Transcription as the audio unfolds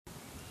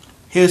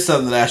Here's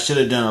something that I should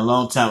have done a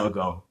long time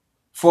ago.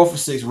 4 for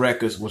 6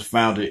 Records was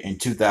founded in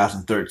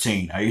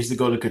 2013. I used to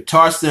go to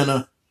Guitar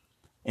Center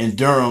in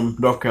Durham,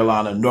 North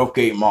Carolina,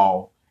 Northgate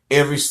Mall,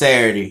 every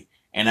Saturday,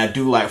 and I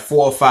do like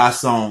 4 or 5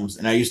 songs.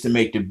 And I used to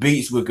make the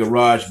beats with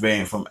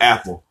GarageBand from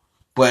Apple,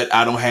 but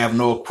I don't have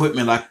no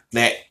equipment like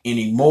that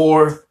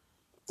anymore.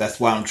 That's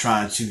why I'm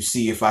trying to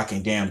see if I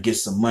can damn get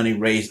some money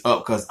raised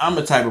up, because I'm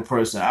the type of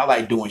person, I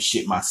like doing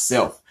shit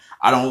myself.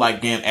 I don't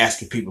like damn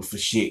asking people for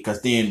shit,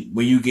 because then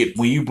when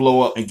you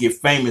blow up and get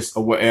famous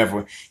or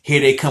whatever,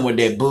 here they come with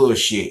that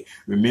bullshit.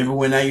 Remember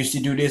when I used to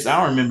do this? I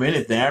don't remember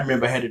anything. I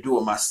remember I had to do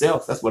it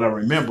myself. That's what I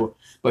remember.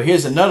 But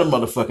here's another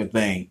motherfucking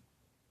thing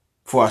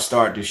before I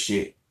start this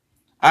shit.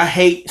 I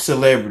hate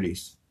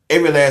celebrities,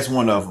 every last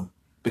one of them,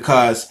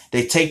 because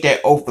they take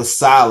that oath of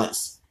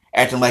silence,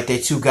 acting like they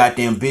too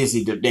goddamn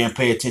busy to damn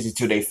pay attention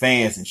to their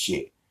fans and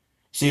shit.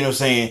 See what I'm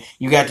saying?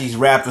 You got these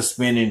rappers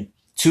spending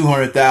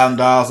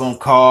 $200,000 on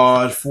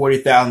cars,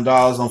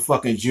 $40,000 on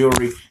fucking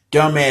jewelry,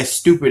 dumbass,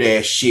 stupid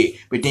ass shit.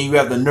 But then you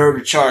have the nerve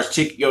to charge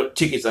your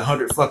tickets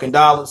 $100 fucking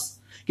dollars.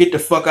 Get the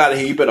fuck out of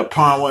here! You better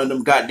pawn one of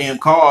them goddamn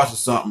cars or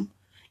something.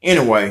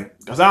 Anyway,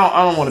 because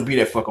I don't want to be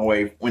that fucking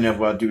way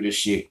whenever I do this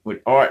shit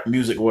with art,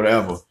 music, or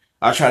whatever.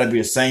 I try to be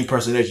the same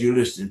person that you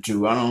listen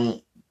to. I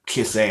don't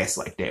kiss ass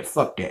like that.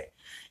 Fuck that.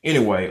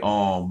 Anyway,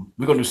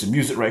 we're gonna do some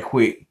music right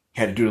quick.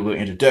 Had to do a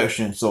little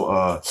introduction,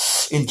 so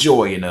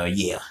enjoy and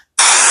yeah.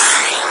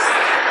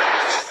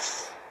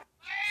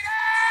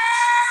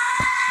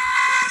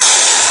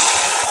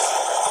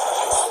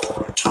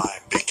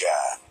 Time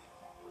began.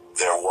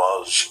 There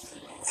was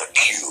the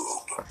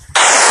cube.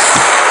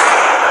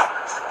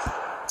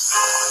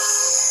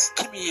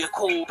 Give me a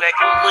call back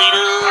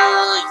later.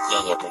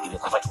 Yeah, give me a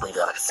call back later.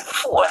 Like I said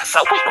before,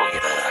 so wait on you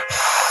there.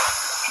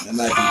 That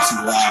might be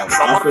too loud.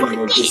 I'm finna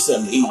go get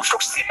something to eat.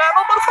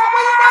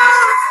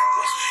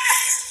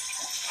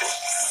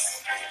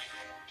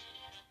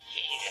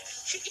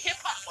 Hip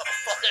hop,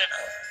 motherfucker.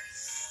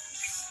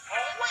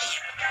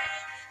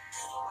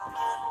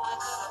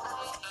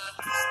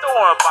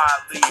 Storm my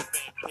leaf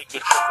and pick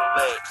it triple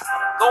X.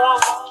 Go a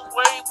long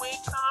way with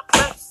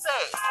complex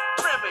sex.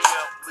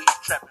 Premium leaf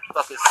trapping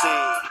fucking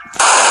seed.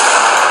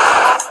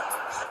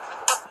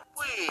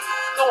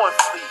 Go and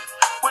flee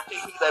with the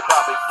heat like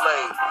Bobby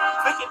Flay.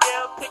 Making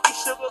down picky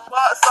sugar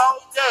box all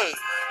day.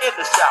 In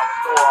the shower,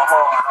 going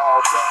hard all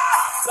day.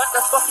 Got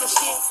the fucking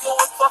shit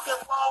going fucking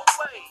long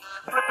way.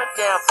 Flipping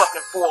down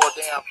fucking 4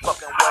 damn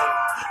fucking way.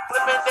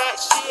 Flipping that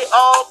shit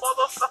all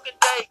motherfucking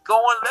day.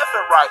 Going left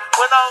and right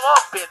when I'm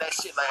up in that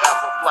shit like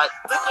Apple Flight.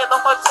 Looking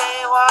on her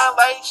tan line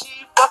like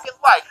she fucking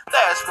light.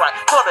 That's right,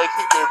 gonna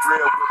keep it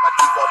real with my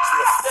Diva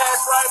drip.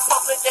 That's right,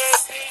 pumping that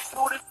big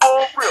booty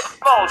for real.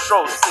 Long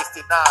stroke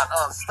 69,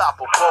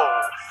 unstoppable.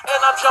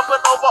 And I'm jumping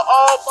over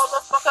all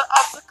motherfucking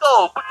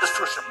obstacles with the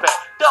switching back.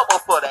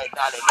 Double for that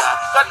 99.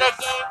 Got that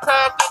game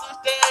pack in this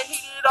damn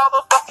heated all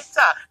the fucking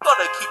time.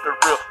 Gonna keep it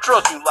real,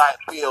 drug you like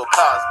Bill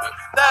Cosby.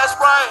 That's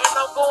right, and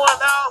I'm going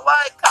out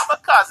like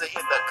kamikaze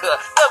in the cut.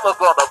 Never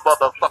gonna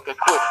motherfucking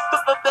quit.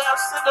 Took the damn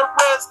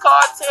cigarettes,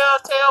 cartel,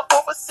 tail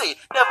for a seat.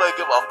 Never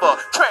give a fuck,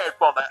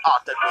 transforming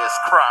Optimus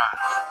Prime.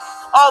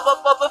 All the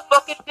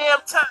motherfucking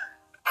damn time.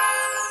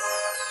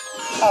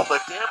 All the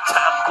damn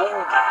time going in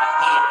the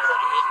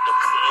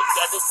club.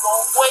 Got it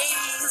long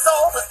ways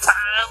all the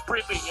time.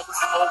 Premium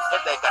smoke,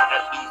 and they got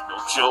that leave no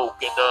joke.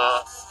 And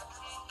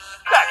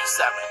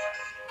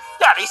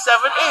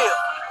 97 ill.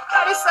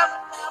 97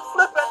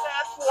 flipping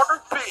that water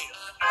bill.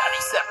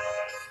 97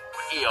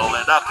 ill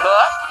in a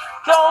cut.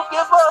 Don't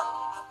give up.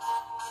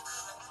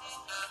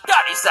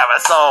 97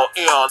 so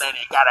ill and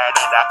he got it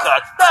in the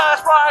cut.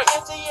 That's right,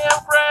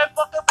 MGM red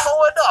fucking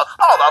blowing up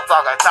all the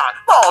fucking time.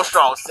 Long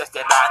strong 69.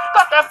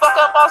 Got that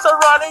fucking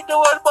Maserati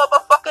doing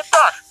motherfucking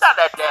done. Down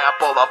that damn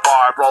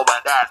boulevard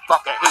rolling that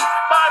fucking heat.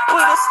 My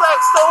pretty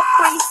slack so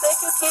creased they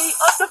can be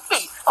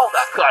undefeated. On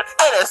the cut,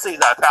 and it sees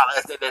a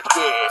palace in this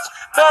bitch.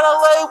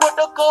 Mandalay with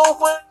the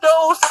gold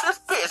windows in this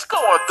bitch.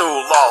 Going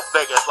through Las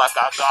Vegas like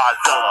a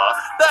Godzilla.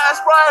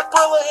 That's right,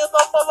 Thriller in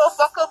the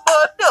motherfucking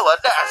Manila.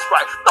 That's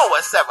right,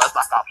 throwing sevens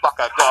like a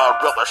fucking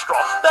gorilla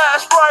strong.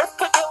 That's right,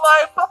 kicking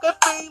like fucking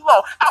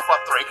B-Low. Alpha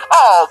 3,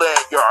 all in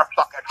your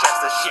fucking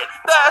chest and shit.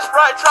 That's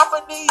right,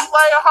 dropping these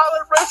like a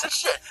Harley racing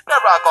shit.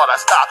 Never gonna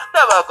stop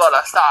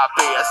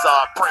being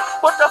supreme.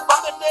 With the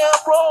fucking damn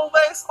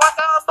Rolex like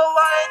I'm the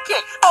Lion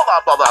King. All my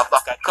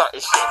motherfucking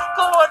cutting shit.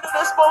 Going to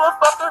this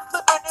motherfucker,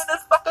 flipping in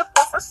this fucking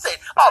 4%.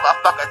 All the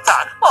fucking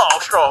time, long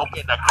stroke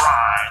in the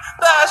grind.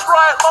 That's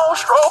right, long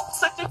stroke,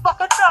 60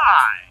 fucking 9.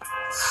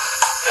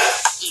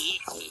 Yeah,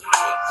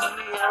 give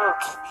me a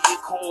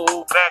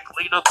call back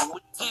later, go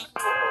with you.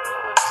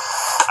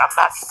 I'm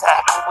not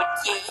sacking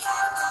with you.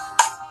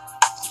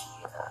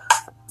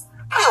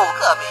 Bill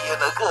got me in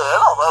the good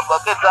all the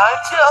fucking time.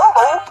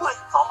 Jello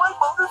plates on my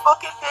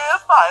motherfucking damn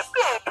mind.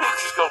 Man,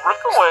 Piggy go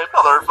recording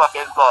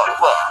motherfucking fuck.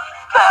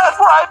 That's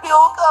right,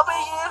 Bill got me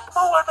in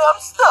blowing up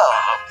stuff.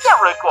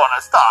 Never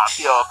gonna stop,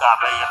 Bill got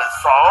me in his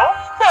song.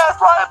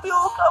 That's right,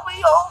 Bill got me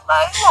all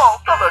night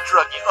long. Gonna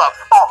drug you up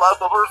all my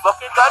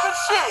motherfucking diamond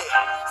shit.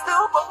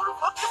 Still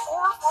motherfucking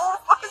more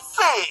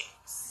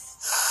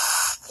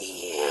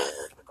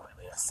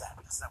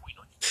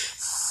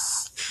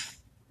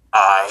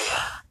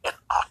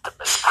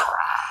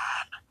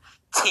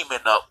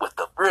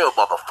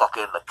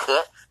in the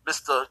cut.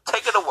 Mr.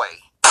 Take it away.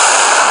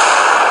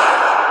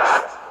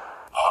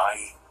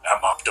 I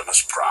am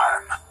Optimus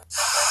Prime.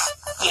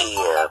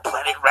 Yeah,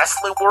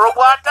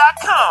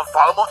 PlanetWrestlingWorldwide.com.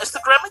 Follow me on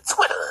Instagram and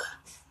Twitter.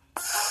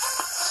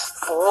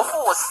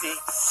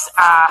 446.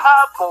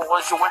 Aha,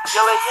 boys, you and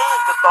Jillian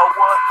got the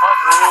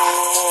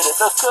 100 in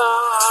the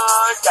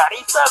cut. Got 7,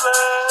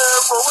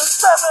 rolling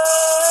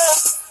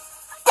 7.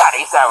 Got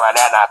 7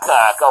 and a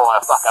cut, going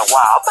fucking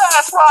wild.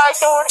 That's right,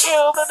 doing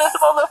ill in this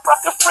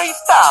motherfucking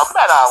freestyle.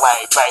 Man,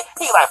 I ain't babe.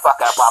 He like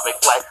fucking Bobby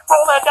Flay.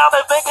 Rolling down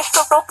the Vegas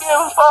strip, don't give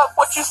a fuck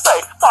what you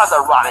say.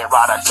 Maserati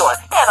rider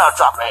joint, and I'm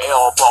dropping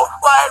elbow.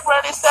 Like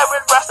Randy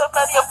Savage,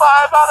 WrestleMania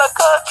 5 out of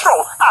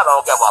control. I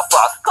don't give a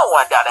fuck,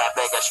 going down that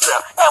Vegas strip.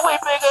 And we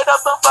figured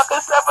up the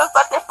fucking sevens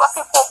like they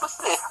fucking 4%.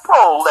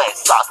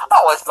 Rolex socks,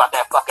 always got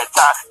that fucking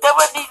time.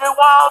 Never need to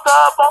wind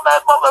up on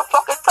that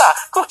motherfucking time.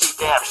 Gucci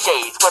damn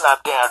shades when I'm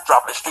down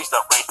dropping streets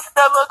of race.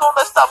 Never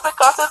gonna stop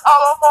because it's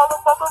all on the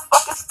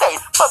motherfucking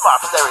stage. Put my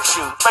Mercedes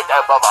shoes, make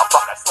that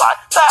motherfucking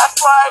slide. That's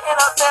right, and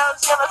I'm down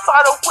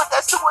genocidal with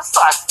that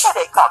suicide. And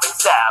they call me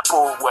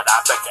Sabu when I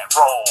make that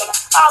roll.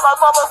 All the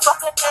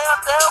motherfucking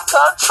damn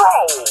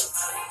control.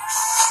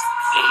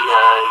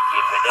 Yeah,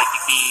 give it a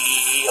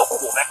give.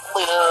 Hold that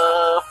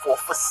glitter, 4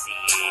 for 6.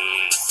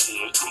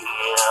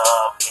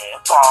 Yeah, and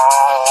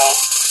ball.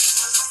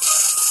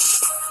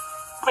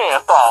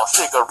 Menthol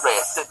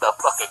cigarettes in the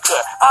fucking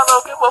cut. I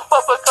don't give a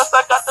fuck because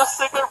I got the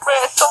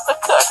cigarettes on the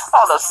cut.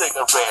 All the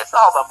cigarettes,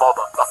 all the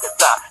motherfucking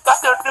time.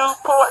 Got the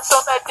Newports on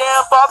that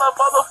damn bottom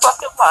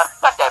motherfucking line.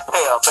 Got that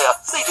pale mail,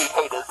 CD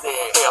haters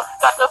in hell.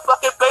 Got the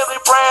fucking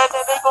Bailey brand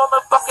and they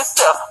gonna fucking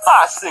sell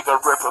my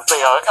cigarette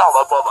prevail all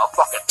the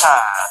motherfucking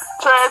time.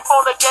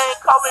 Transform the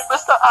game, call me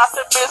Mr.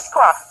 Optimus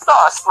Prime.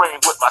 Star scream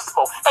with my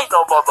smoke, ain't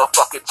no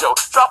motherfucking joke.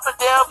 Dropping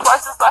down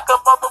prices like a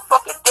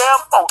motherfucking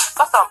damn oat.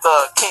 Cause I'm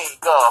the king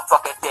of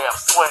fucking damn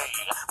swing.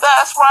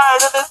 That's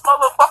right, and this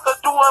motherfucker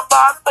doing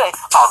my thing.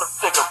 All them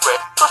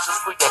cigarettes, push the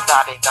sweet at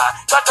 99.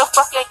 Got the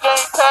fucking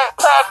game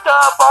packed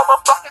up all the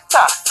fucking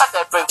time. Got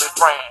that baby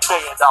brand, $1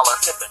 million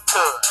in the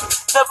cut.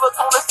 Never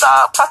gonna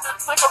stop, cause the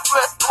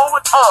cigarettes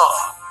blowing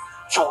up.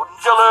 Jordan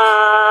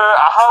Jelly,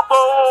 aha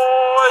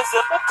boys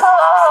in the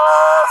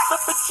cut.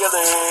 Flippin'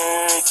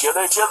 jelly.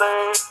 Jordan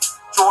Jelly in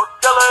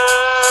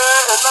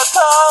the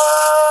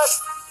cut.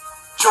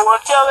 Jordan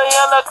Jelly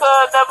in the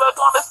cut, never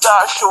gonna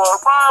stop.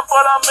 Short run,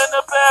 but I'm in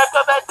the back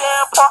of that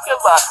damn parking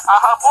lot.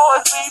 Aha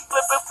boys be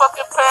flipping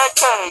fucking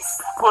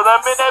pancakes. Put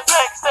them in that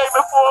bank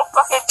statement for a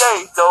fucking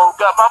day. Don't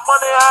got my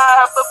money,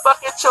 I have to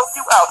fucking choke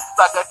you out.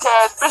 Like a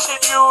cash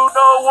fishing, you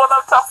know what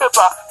I'm talking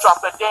about.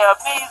 Dropping damn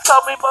knees,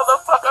 call me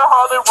motherfucker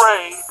Harley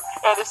Ray.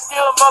 And it's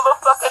still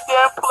motherfucker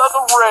damn plug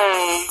of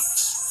Ray.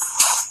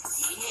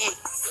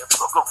 Yeah,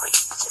 plug of Ray.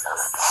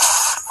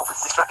 Over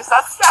 6 records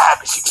outside,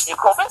 but she give me a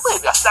call back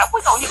later. I said,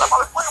 we know you like all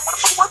this money. What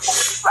the fuck,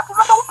 6 records?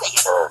 I don't take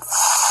it. Give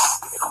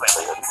me a call back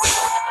later.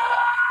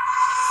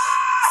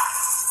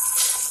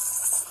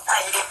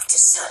 I live to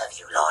serve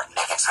you, Lord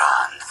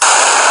Megatron.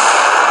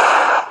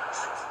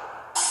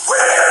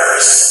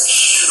 Where's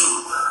you?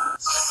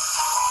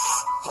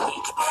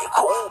 He give me a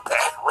call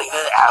back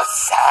later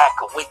outside.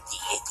 Going,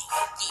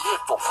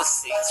 yeah, 4 for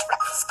 6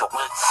 records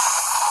going.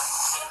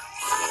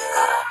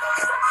 Yeah,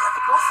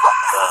 go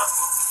fuck up.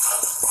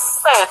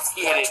 Let's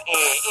get it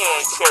in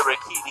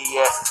Cherokee the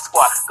ass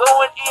squad.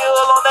 Going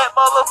ill on that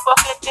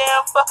motherfucking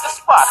damn fucking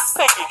spot.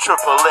 Pinky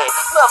Triple X,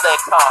 love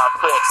that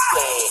complex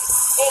leg.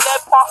 In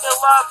that parking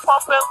lot,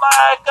 pumping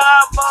like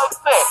I'm a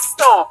vet.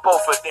 Know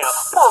both of them,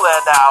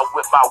 pulling out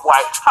with my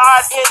wife.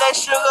 Hot in that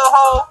sugar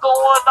hole,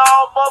 going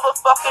all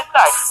motherfucking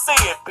night. Me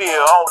and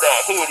Bill on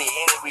that hitty,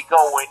 and we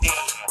going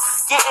in.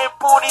 Getting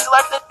booties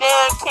like the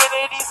damn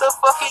Kennedys a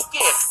fucking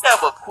get.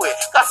 Never quit,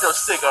 got those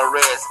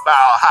cigarettes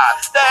bow high.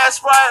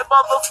 That's right,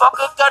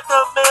 motherfucker, got the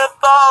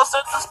menthols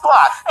in the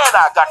spot. And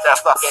I got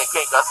that fucking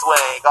king of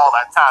swing all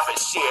that time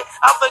and shit.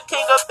 I'm the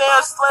king of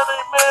damn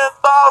slimming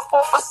menthol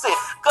 4%.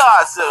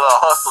 Godzilla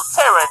hustle,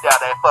 tearing down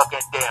that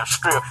fucking damn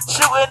strip.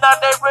 Shooting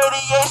out that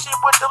radiation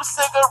with them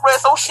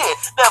cigarettes, oh shit.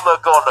 Never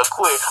gonna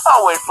quit,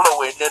 always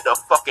flowing in the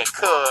fucking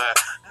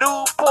cut.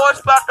 Newport's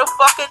about to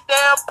fucking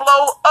damn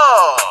blow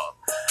up.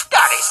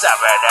 Got 7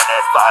 and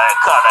it's fucking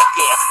cut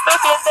again.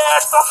 Making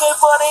that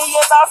fucking money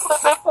and I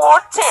flip it for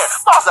 10.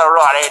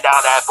 Maserati down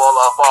that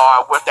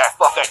boulevard with that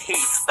fucking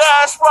heat.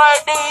 That's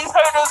right, these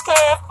haters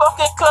can't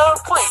fucking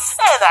complete.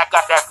 And I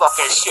got that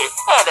fucking shit.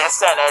 And that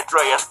San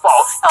Andreas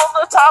fault.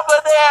 On the top of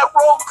that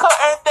road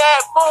cutting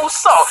that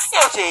moonsault.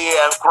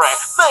 MGM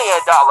Grand, $1 million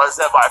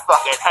in my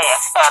fucking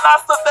hand. And I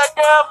flip that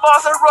damn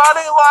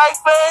Maserati like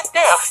Van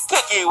Damme.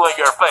 Kick you in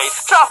your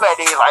face. Drop at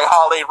these like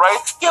Harley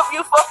Race. Give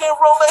you fucking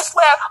rolling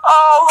slap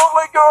all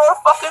over your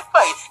fucking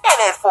face. And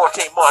in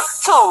 14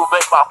 months to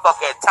make my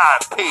fucking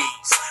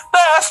timepiece.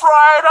 That's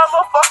right, I'm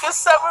a fucking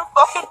 7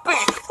 fucking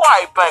beat.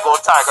 White Bengal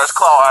tigers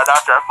clawing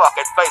out your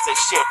fucking face and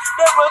shit.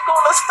 Never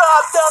gonna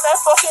stop down that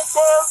fucking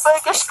damn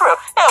Vegas strip.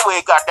 And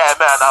we got that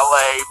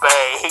Mandalay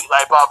Bay heat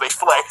like Bobby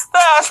Flay.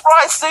 That's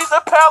right,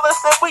 Caesar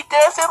Palace, and we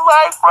dancing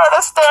like Fred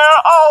Astaire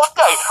all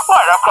day.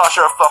 Right across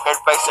your fucking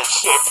face and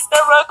shit.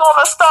 Never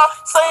gonna stop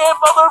saying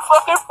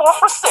motherfucking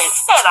 4%.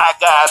 And I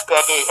got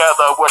Becky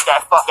Heather with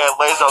that fucking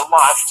laser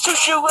line.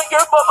 Shoot you in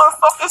your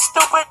motherfucking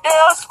stupid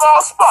damn small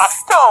spot.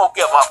 Don't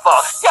give a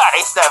fuck. Got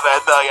a 7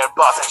 million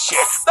bucks and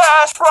shit.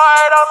 That's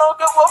right, I don't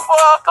give a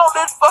fuck on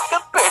this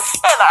fucking bitch.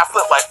 And I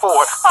flip like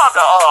Ford on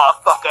the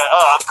fucking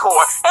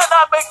court. And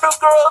I make the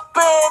girls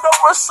bend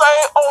over, say,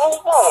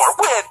 oh Lord.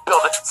 Wind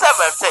building,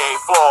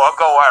 17th floor,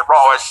 going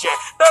raw and shit.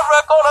 Never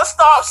gonna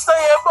stop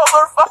saying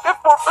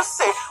motherfucking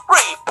 4%.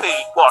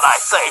 Repeat what I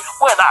say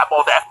when I'm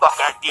on that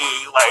fucking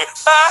delay.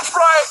 That's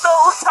right,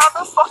 no time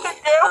to fucking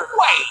damn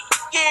wait.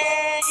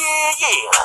 Yeah, yeah, yeah.